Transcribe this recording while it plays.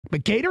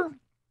But Gator,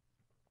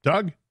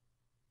 Doug,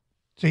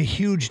 it's a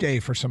huge day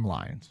for some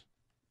Lions.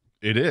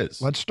 it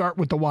is. Let's start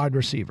with the wide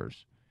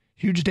receivers.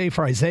 Huge day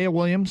for Isaiah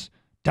Williams,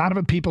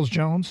 Donovan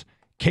Peoples-Jones,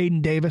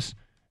 Caden Davis,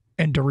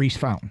 and Doris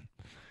Fountain.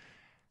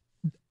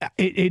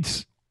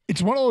 It's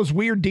one of those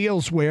weird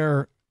deals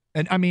where,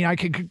 and I mean, I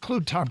could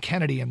conclude Tom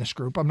Kennedy in this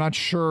group. I'm not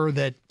sure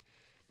that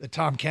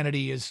Tom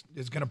Kennedy is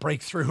going to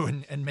break through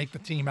and make the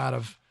team out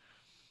of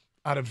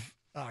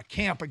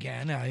camp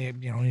again.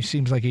 He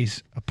seems like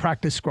he's a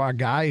practice squad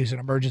guy. He's an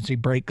emergency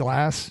break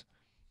glass.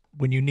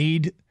 When you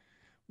need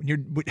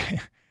him,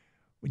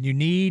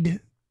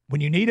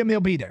 he'll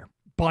be there.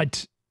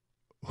 But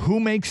who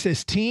makes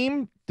this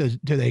team? Do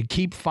they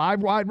keep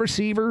 5 wide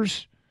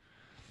receivers?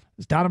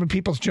 Is Donovan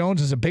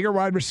Peoples-Jones is a bigger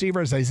wide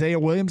receiver as Isaiah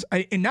Williams?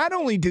 And not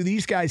only do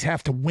these guys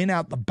have to win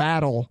out the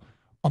battle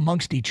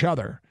amongst each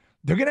other,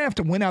 they're going to have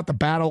to win out the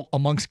battle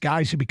amongst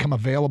guys who become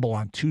available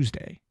on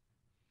Tuesday.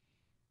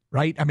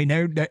 Right? I mean,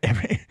 there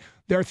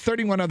are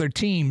 31 other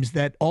teams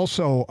that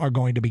also are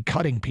going to be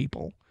cutting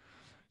people.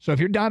 So if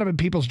you're Donovan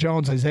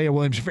Peoples-Jones, Isaiah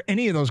Williams, for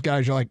any of those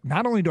guys, you're like,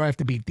 not only do I have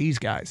to beat these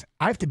guys,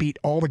 I have to beat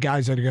all the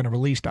guys that are going to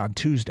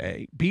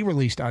be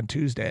released on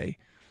Tuesday.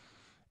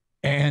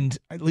 And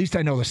at least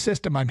I know the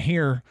system. I'm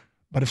here.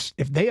 But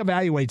if they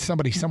evaluate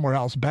somebody somewhere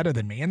else better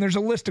than me, and there's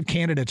a list of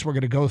candidates we're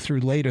going to go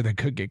through later that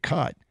could get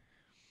cut,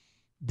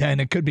 then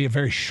it could be a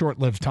very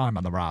short-lived time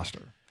on the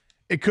roster.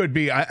 It could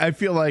be. I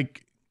feel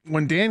like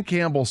when Dan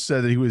Campbell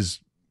said that he was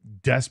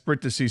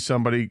desperate to see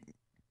somebody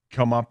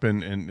come up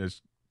and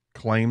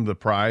claim the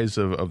prize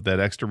of that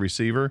extra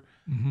receiver,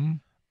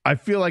 I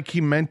feel like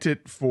he meant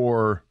it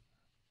for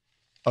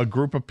a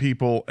group of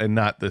people and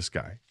not this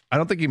guy. I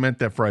don't think he meant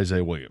that for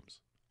Isaiah Williams.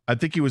 I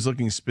think he was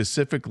looking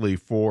specifically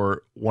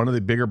for one of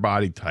the bigger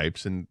body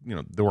types, and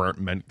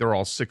they're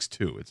all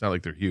 6'2". It's not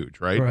like they're huge,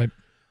 right? Right.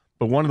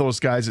 But one of those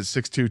guys at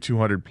 6'2",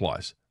 200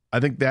 plus. I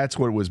think that's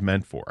what it was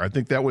meant for. I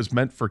think that was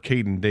meant for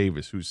Caden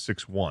Davis, who's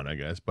 6'1", I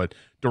guess, but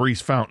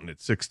Doris Fountain at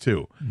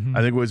 6'2".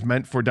 I think it was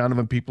meant for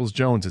Donovan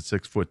Peoples-Jones at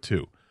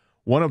 6'2".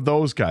 One of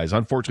those guys,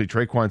 unfortunately,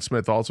 Traquan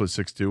Smith also at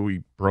 6'2",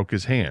 he broke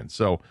his hand.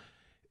 So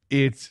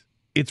it's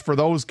for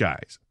those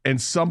guys. And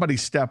somebody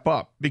step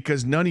up,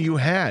 because none of you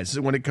has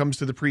when it comes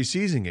to the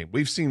preseason game.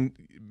 We've seen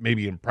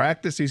maybe in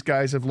practice these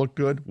guys have looked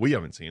good. We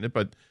haven't seen it,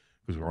 but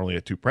because we're only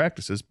at 2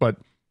 practices. But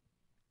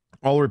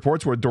all the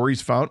reports were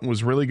Doris Fountain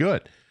was really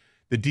good.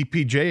 The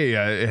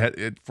DPJ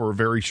had, for a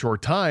very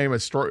short time, a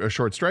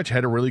short stretch,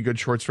 had a really good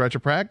short stretch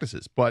of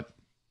practices. But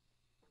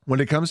when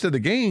it comes to the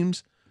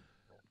games,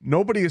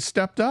 nobody has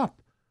stepped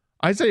up.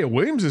 Isaiah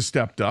Williams has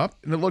stepped up,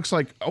 and it looks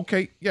like,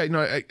 okay, yeah,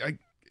 I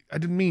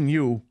didn't mean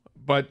you,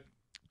 but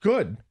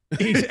good.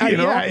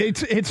 Yeah,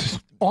 it's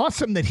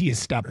awesome that he has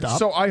stepped up.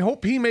 So I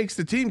hope he makes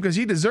the team because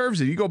he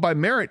deserves it. You go by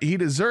merit, he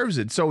deserves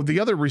it. So the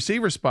other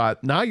receiver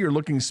spot, now you're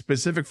looking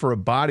specific for a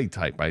body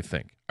type, I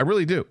think. I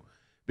really do.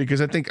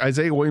 Because I think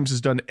Isaiah Williams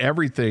has done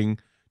everything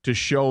to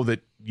show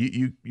that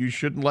you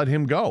shouldn't let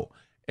him go.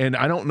 And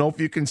I don't know if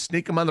you can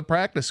sneak him on the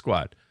practice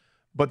squad.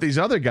 But these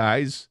other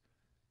guys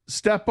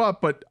step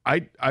up, but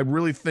I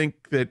really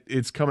think that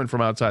it's coming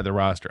from outside the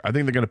roster. I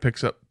think they're going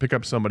to pick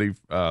up somebody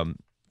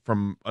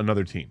from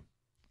another team.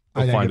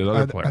 They'll find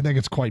another player. I think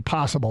it's quite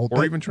possible.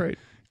 Or even trade.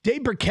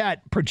 Dave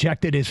Burkett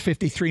projected his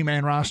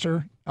 53-man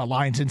roster, a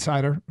Lions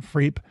insider,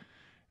 Freep,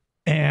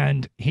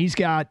 and he's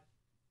got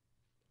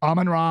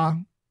Amon-Ra,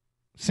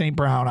 St.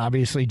 Brown,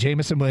 obviously,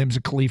 Jamison Williams,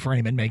 and Khalif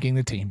Raymond making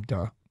the team.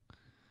 Duh.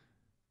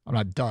 I'm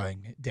not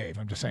dying, Dave.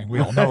 I'm just saying we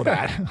all know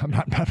that. I'm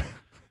not.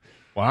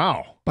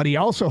 Wow. But he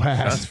also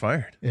has. Shots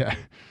fired. Yeah.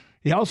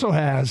 He also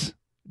has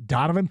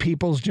Donovan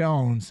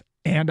Peoples-Jones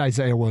and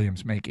Isaiah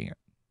Williams making it.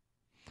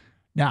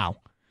 Now,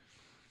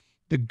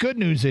 the good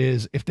news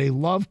is if they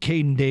love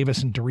Caden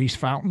Davis and Doris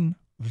Fountain,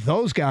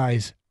 those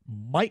guys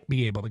might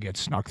be able to get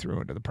snuck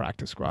through into the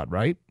practice squad,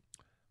 right?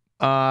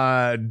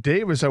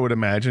 Davis, I would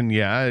imagine,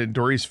 yeah.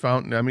 Doris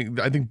Fountain, I mean,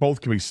 I think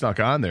both can be snuck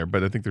on there,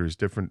 but I think there's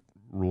different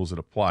rules that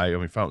apply. I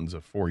mean, Fountain's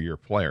a 4-year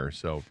player,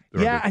 so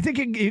yeah, I think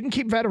you can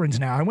keep veterans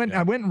now. I went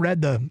and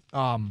read the.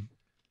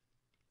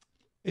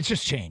 It's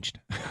just changed.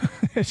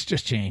 It's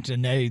just changed,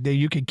 and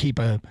you can keep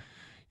a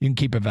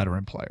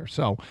veteran player.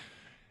 So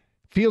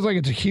feels like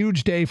it's a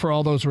huge day for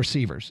all those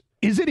receivers.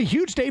 Is it a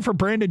huge day for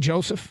Brandon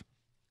Joseph?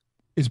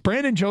 Is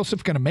Brandon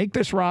Joseph going to make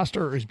this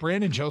roster, or does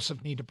Brandon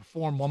Joseph need to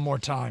perform one more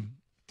time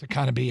to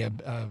kind of be a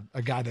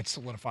guy that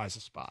solidifies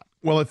a spot?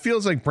 Well, it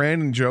feels like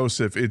Brandon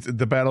Joseph,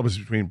 the battle is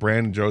between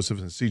Brandon Joseph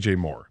and C.J.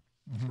 Moore,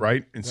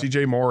 right? And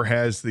C.J. Moore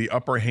has the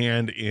upper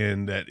hand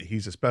in that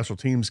he's a special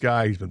teams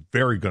guy. He's been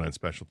very good on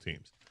special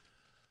teams.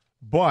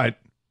 But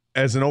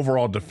as an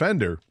overall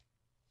defender,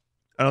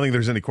 I don't think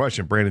there's any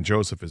question Brandon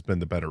Joseph has been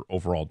the better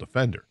overall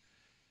defender.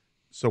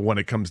 So when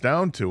it comes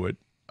down to it,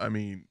 I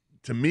mean,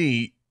 to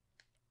me,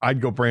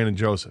 I'd go Brandon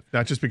Joseph.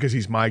 Not just because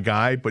he's my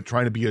guy, but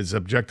trying to be as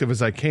objective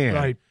as I can.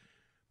 Right.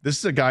 This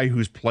is a guy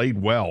who's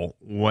played well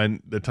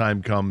when the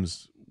time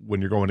comes when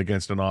you're going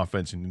against an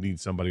offense and you need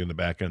somebody on the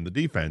back end of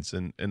the defense.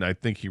 And I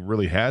think he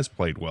really has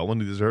played well,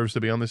 and he deserves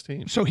to be on this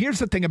team. So here's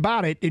the thing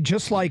about it.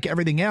 Just like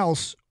everything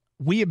else,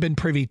 we have been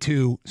privy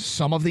to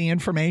some of the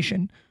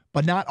information,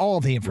 but not all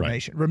of the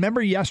information. Right.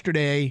 Remember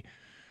yesterday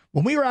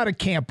when we were out of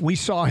camp, we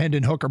saw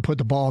Hendon Hooker put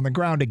the ball on the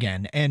ground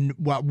again. And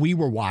what we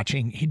were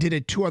watching, he did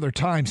it 2 other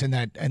times in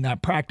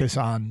that practice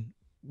on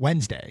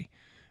Wednesday.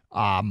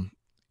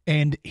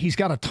 And he's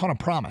got a ton of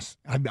promise.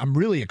 I'm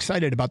really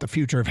excited about the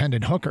future of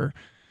Hendon Hooker.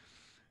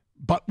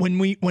 But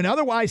when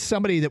otherwise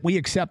somebody that we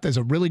accept as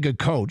a really good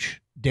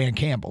coach, Dan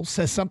Campbell,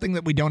 says something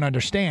that we don't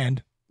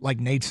understand, like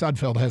Nate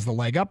Sudfeld has the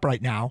leg up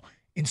right now,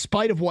 in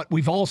spite of what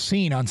we've all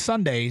seen on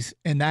Sundays,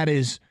 and that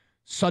is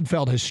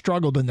Sudfeld has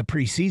struggled in the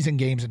preseason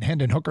games and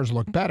Hendon Hooker's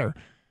looked better.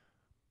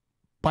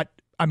 But,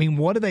 I mean,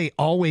 what do they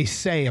always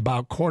say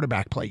about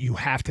quarterback play? You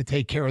have to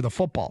take care of the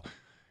football.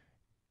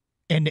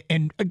 And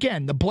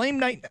again, the blame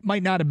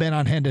might not have been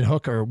on Hendon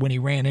Hooker when he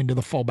ran into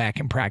the fullback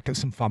in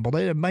practice and fumbled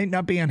it. It might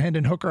not be on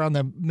Hendon Hooker on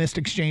the missed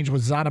exchange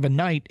with Zonovan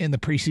Knight in the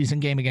preseason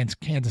game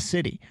against Kansas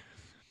City.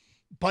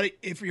 But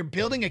if you're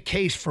building a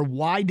case for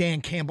why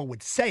Dan Campbell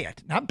would say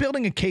it, not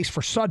building a case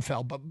for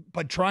Sudfeld,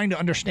 but trying to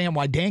understand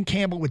why Dan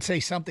Campbell would say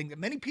something that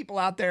many people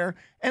out there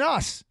and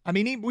us, I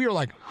mean, we were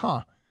like,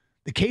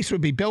 the case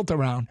would be built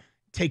around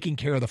taking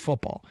care of the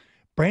football.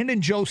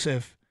 Brandon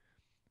Joseph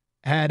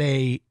had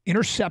a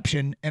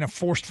interception and a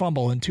forced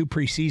fumble in 2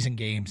 preseason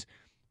games.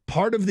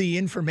 Part of the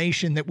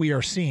information that we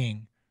are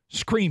seeing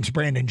screams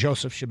Brandon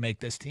Joseph should make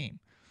this team.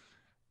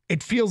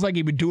 It feels like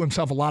he would do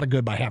himself a lot of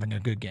good by having a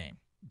good game.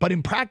 But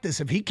in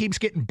practice, if he keeps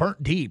getting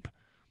burnt deep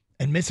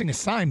and missing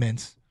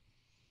assignments,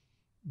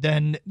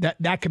 then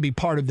that could be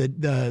part of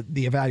the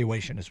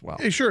evaluation as well.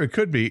 Yeah, sure, it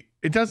could be.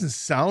 It doesn't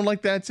sound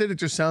like that's it. It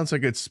just sounds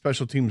like it's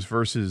special teams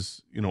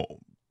versus,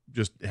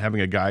 just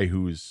having a guy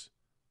who's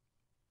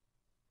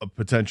a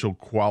potential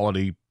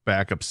quality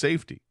backup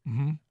safety.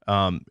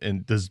 Mm-hmm.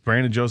 And does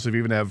Brandon Joseph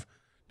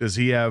does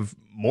he have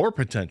more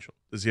potential?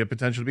 Does he have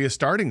potential to be a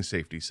starting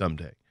safety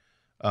someday?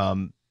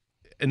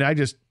 And I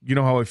just,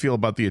 how I feel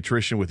about the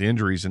attrition with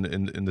injuries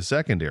in the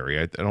secondary.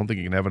 I don't think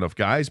you can have enough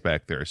guys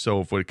back there.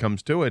 So if when it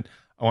comes to it,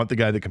 I want the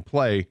guy that can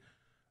play.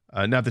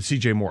 Not that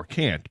CJ Moore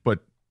can't, but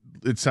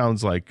it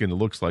sounds like and it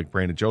looks like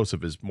Brandon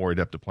Joseph is more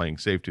adept at playing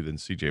safety than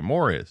CJ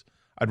Moore is.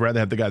 I'd rather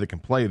have the guy that can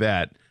play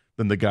that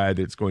than the guy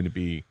that's going to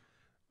be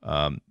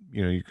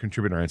your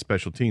contributor on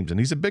special teams. And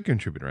he's a big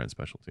contributor on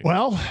special teams.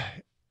 Well,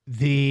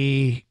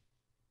 the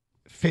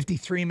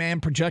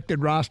 53-man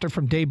projected roster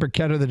from Dave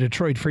Burkett of the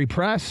Detroit Free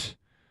Press.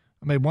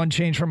 I made one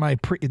change from my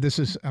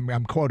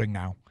I'm quoting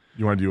now.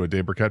 You want to do a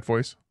Dave Burkett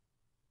voice?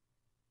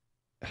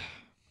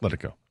 Let it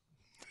go.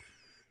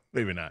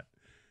 Maybe not.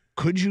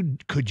 Could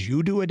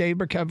you do a Dave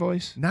Burkett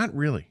voice? Not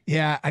really.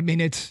 Yeah, I mean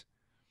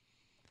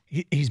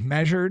he's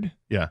measured.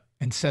 Yeah.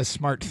 And says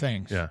smart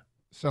things. Yeah.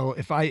 So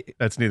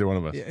that's neither one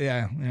of us.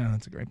 Yeah,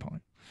 that's a great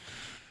point.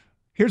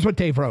 Here's what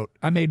Dave wrote.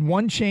 I made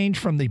one change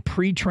from the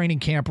pre-training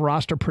camp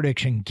roster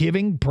prediction,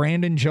 giving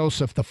Brandon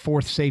Joseph the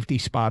 4th safety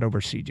spot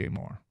over CJ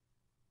Moore.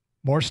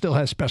 Moore still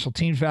has special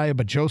teams value,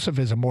 but Joseph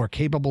is a more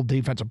capable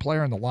defensive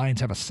player, and the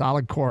Lions have a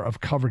solid core of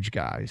coverage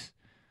guys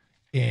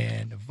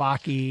in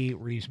Vaki,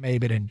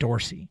 Reeves-Maybin, and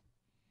Dorsey.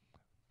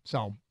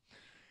 So,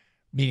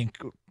 meaning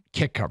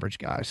kick coverage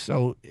guys.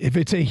 So, if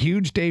it's a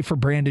huge day for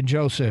Brandon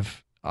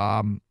Joseph,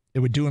 it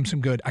would do him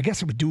some good. I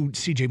guess it would do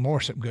CJ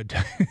Moore some good.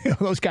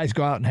 Those guys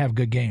go out and have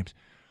good games.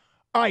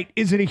 All right,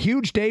 is it a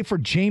huge day for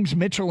James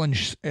Mitchell and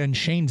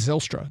Shane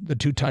Zylstra, the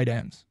 2 tight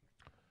ends?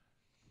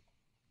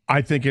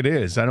 I think it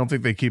is. I don't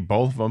think they keep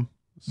both of them.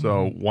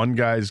 So one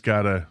guy's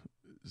got to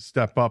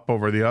step up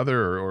over the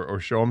other or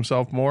show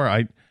himself more.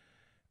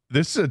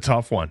 This is a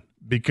tough one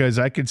because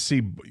I could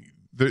see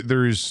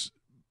there's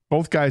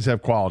both guys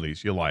have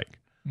qualities you like.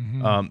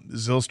 Mm-hmm.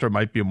 Zylstra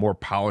might be a more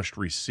polished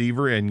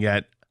receiver, and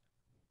yet,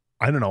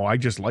 I don't know, I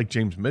just like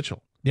James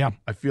Mitchell. Yeah.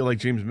 I feel like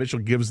James Mitchell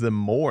gives them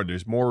more.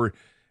 There's more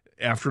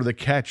after the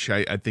catch.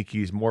 I think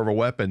he's more of a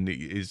weapon.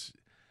 He's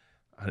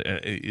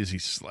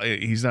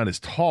not as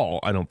tall,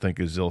 I don't think,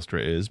 as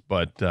Zylstra is,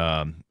 but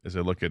as I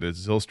look at it,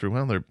 Zylstra,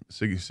 well, they're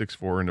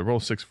 6'4", and they're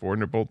both 6'4",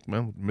 and they're both,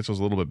 well, Mitchell's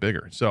a little bit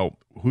bigger. So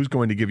who's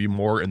going to give you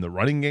more in the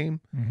running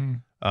game?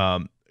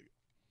 Mm-hmm.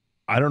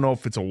 I don't know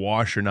if it's a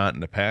wash or not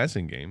in the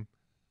passing game.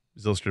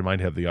 Zylstra might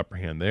have the upper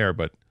hand there,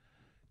 but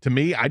to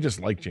me, I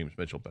just like James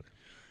Mitchell better.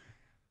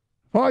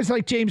 Well, I always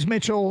like James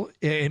Mitchell.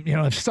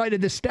 I've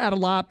cited this stat a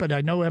lot, but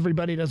I know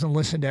everybody doesn't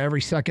listen to every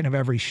second of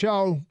every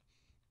show.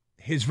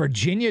 His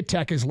Virginia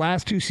Tech, his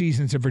last 2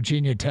 seasons at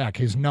Virginia Tech,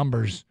 his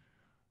numbers,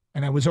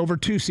 and it was over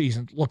 2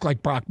 seasons, looked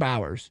like Brock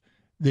Bowers,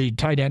 the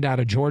tight end out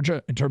of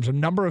Georgia. In terms of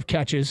number of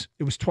catches,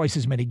 it was twice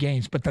as many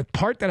games. But the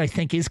part that I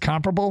think is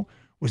comparable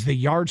was the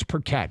yards per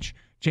catch.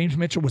 James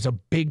Mitchell was a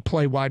big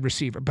play wide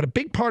receiver. But a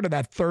big part of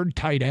that third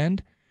tight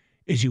end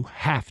is you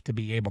have to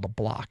be able to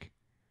block.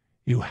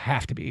 You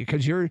have to be,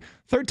 because your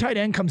third tight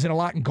end comes in a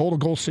lot in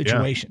goal-to-goal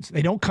situations. Yeah.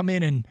 They don't come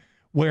in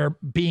where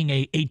being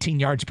a 18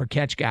 yards per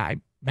catch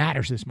guy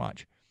matters as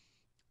much.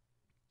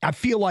 I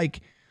feel like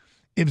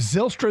if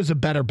Zylstra is a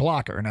better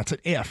blocker, and that's an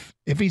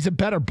if he's a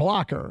better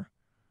blocker,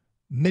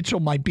 Mitchell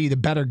might be the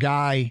better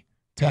guy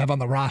to have on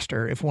the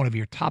roster if one of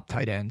your top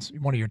tight ends,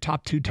 one of your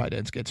top 2 tight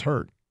ends gets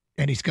hurt,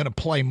 and he's going to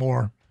play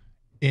more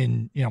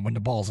in, when the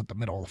ball's at the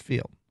middle of the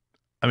field.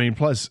 I mean,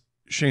 plus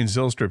Shane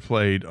Zylstra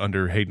played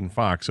under Hayden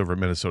Fox over at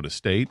Minnesota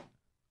State.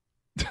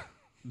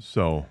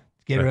 So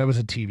That was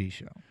a TV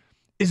show.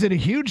 Is it a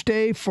huge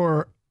day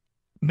for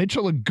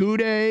Mitchell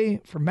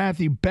Agude, for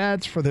Matthew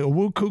Betts, for the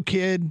Owuku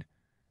kid?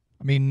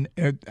 I mean,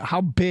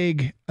 how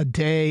big a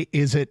day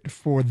is it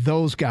for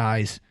those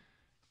guys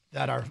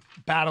that are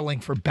battling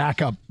for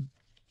backup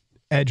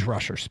edge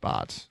rusher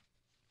spots?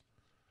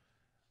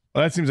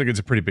 Well, that seems like it's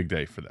a pretty big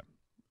day for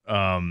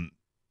them.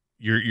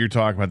 You're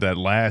talking about that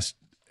last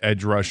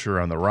edge rusher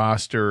on the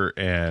roster,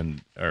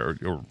 and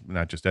or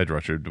not just edge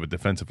rusher, but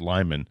defensive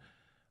lineman.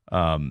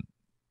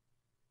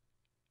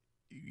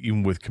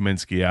 Even with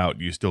Kaminsky out,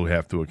 you still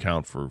have to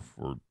account for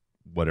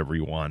whatever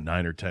you want,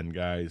 9 or 10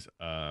 guys.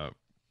 I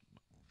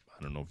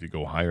don't know if you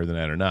go higher than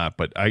that or not,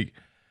 but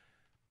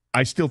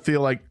I still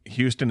feel like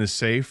Houston is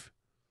safe.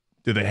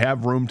 Do they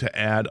have room to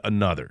add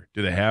another?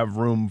 Do they have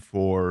room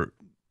for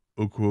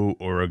Uku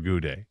or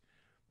Agude?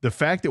 The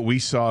fact that we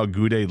saw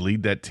Agude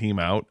lead that team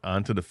out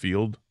onto the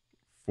field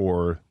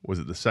for, was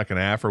it the second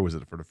half or was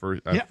it for the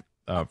first?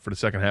 For the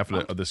second half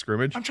of the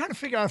scrimmage? I'm trying to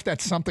figure out if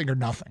that's something or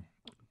nothing.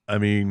 I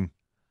mean,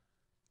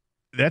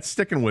 that's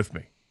sticking with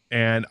me.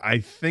 And I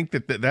think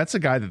that's a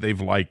guy that they've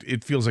liked.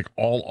 It feels like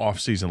all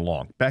offseason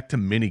long. Back to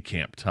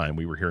minicamp time,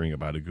 we were hearing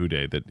about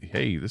Agude that,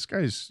 hey, this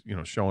guy's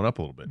showing up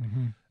a little bit.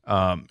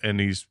 Mm-hmm. And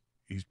he's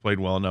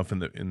played well enough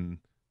in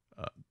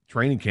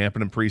training camp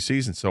and in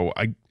preseason. So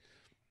I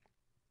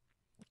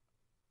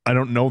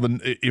don't know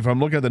if I'm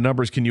looking at the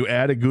numbers. Can you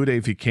add Agude?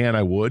 If you can,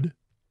 I would.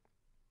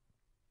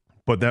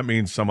 But that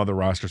means some other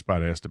roster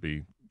spot has to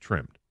be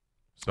trimmed.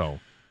 So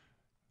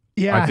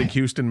yeah, I think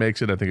Houston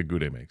makes it. I think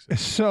Agude makes it.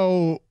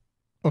 So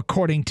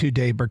according to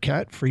Dave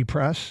Burkett, Free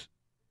Press,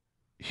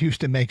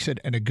 Houston makes it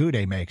and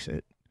Agude makes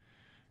it.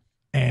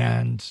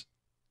 And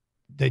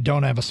they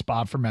don't have a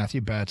spot for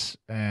Matthew Betts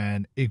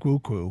and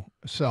Igwukwu.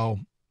 So,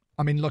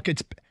 I mean, look,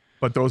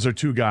 But those are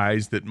two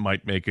guys that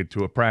might make it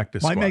to a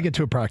practice squad. Might make it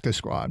to a practice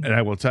squad. And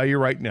I will tell you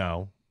right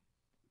now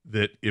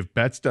that if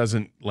Betts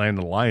doesn't land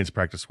in the Lions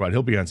practice squad,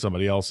 he'll be on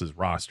somebody else's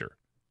roster.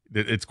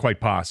 It's quite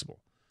possible.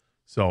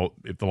 So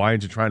if the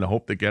Lions are trying to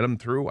hope to get him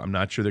through, I'm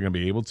not sure they're going to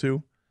be able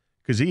to,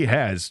 because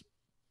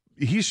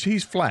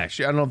he's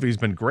flashed. I don't know if he's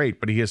been great,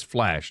 but he has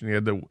flashed. And he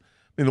had the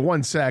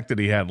one sack that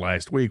he had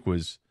last week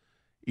was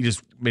he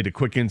just made a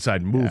quick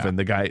inside move, and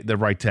the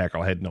right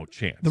tackle had no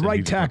chance. The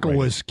right tackle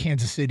was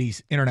Kansas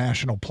City's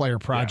International Player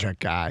Project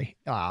guy,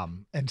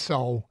 and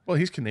so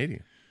he's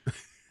Canadian.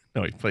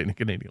 No, he played in the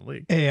Canadian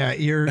League. Yeah,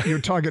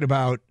 you're talking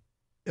about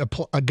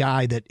a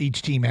guy that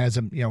each team has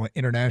an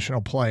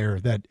international player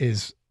that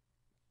is.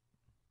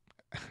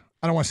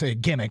 I don't want to say a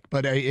gimmick,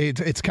 but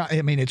it's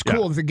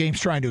cool that the game's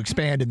trying to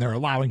expand and they're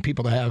allowing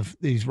people to have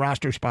these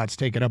roster spots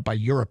taken up by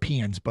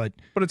Europeans. But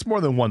it's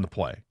more than one to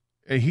play.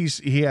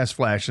 He has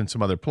flashed in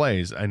some other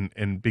plays,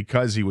 and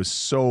because he was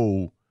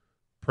so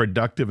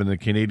productive in the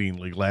Canadian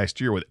League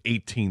last year with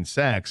 18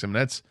 sacks, I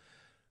mean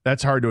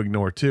that's hard to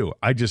ignore too.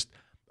 I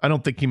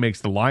don't think he makes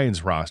the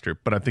Lions roster,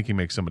 but I think he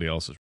makes somebody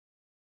else's